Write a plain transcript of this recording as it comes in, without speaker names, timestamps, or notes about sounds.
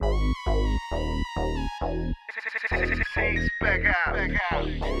Spec out.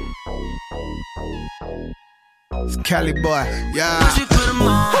 It's Cali boy, yeah.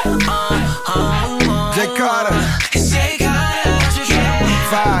 J. Carter, 5,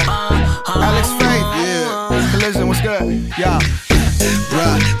 Alex Faith, yeah. Collision, what's good? Yeah.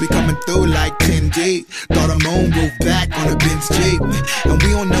 Bruh, we coming through like 10G. Throw the moon roof back on a Benz Jeep. And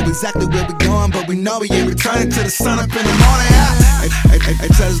we don't know exactly where we going, but we know we ain't returning to the sun up in the morning. I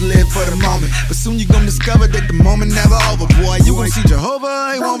tell us live for the moment, but soon you gon' discover that the moment never over. Boy, you gon' see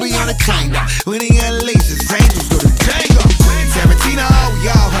Jehovah, he won't be on the tango. When he unleashes, angels go to Django. Tarantino,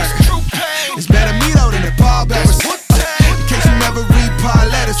 y'all heard. It's better me though than the Paul Bearers. In case you never read Paul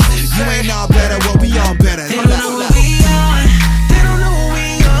letters, you ain't all better, well we all better. They don't know what we on. They don't know what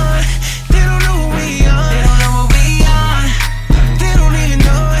we on. They don't know what we on. They don't know what we on. They don't even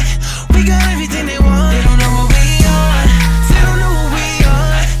know it. We got everything they want. They don't know what we on. They don't know what we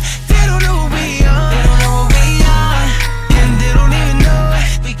on. They don't know what we on. They don't know what we on. And they don't even know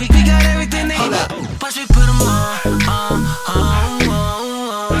it. We got everything they want. Watch me put them on.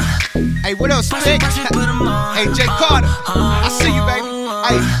 Hey, what else, Spec? Hey, J. Carter, I see you, baby.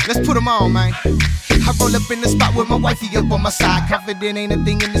 Hey, let's put them on, man. I roll up in the spot with my wifey up on my side. Confident ain't a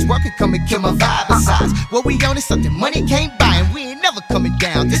thing in this world can come and kill my vibe. Besides, what we on is something money can't buy, and we ain't never coming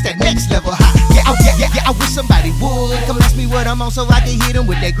down. This that next level high. Yeah, I wish somebody would come ask me what I'm on so I can hit them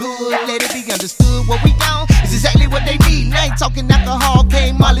with that good. Let it be understood what we on is exactly what they need. And I ain't talking alcohol,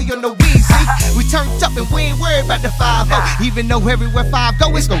 cane, Molly, or no weed. See, we turned up and we ain't worried about the 5-0. Even though everywhere 5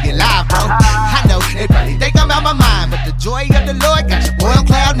 go, it's gon' get live, bro. I know they probably think I'm out my mind, but the joy of the Lord got your boy on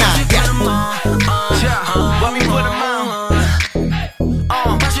cloud 9. Yeah. When we put them on,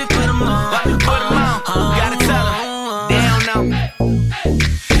 watch me put them on. Gotta tell them, they don't know.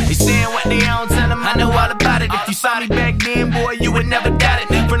 They saying what they don't tell them. I know all about it. If you saw me back then, boy, you would never doubt it.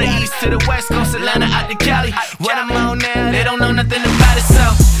 From the east to the west coast, Atlanta out to Cali. What I'm on now, they don't know nothing about it,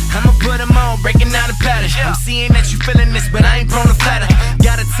 so I'ma put them on, breaking down the pattern. I'm seeing that you feeling this, but I ain't prone to flatter.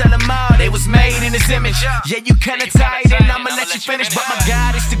 Gotta tell them all, they was made in His image. Yeah, you kinda tired, and I'ma let you finish. But my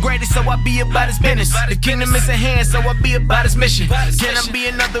God is the greatest, so I be about His business. The kingdom is at hand, so I be about His mission. Can I be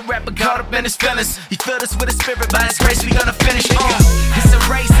another rapper caught up in His feelings? He filled us with His spirit, by His grace we gonna finish. It's a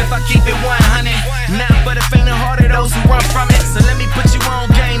race if I keep it 100. Not for the faint of heart of those who run from it. So let me put you on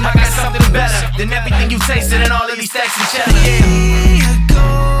game, I got something better than everything you tasted and all of these stacks and cheddar. Yeah.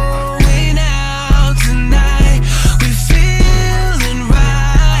 Going out tonight, we feeling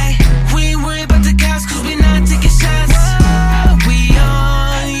right. We ain't worried about the cops, cause we not taking shots. What we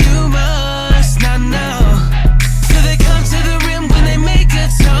on, you must not know. So they come to the rim when they make a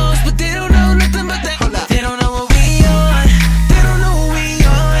toast, but they don't know nothing but they don't know what we on. They don't know what we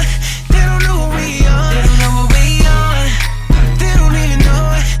on. They don't know what we on. They don't know what we on. They don't even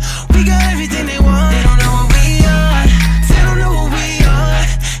know it. We got everything they want. They don't know what we on. They don't know what we on.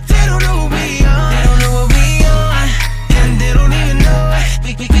 They don't know what we on. They don't know what we on. And they don't even know it.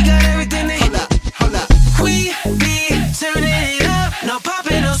 We got everything they want. We be turning it up. No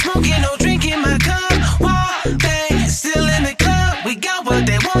popping, no smoking, no drinking my cup. While they still in the club, we got what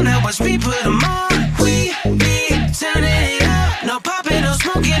they want. Now watch me put them on. We be turning it up. No popping, no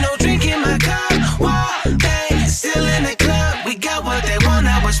smoking, no drinking my cup. While they still in the club, we got what they want.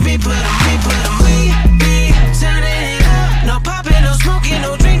 Now watch me put them. We be turning it up. No popping, no smoking,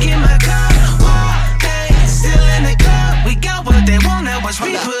 no drinking my cup. While they still in the club, we got what they want. Now watch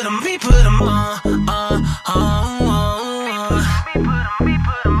me put them on.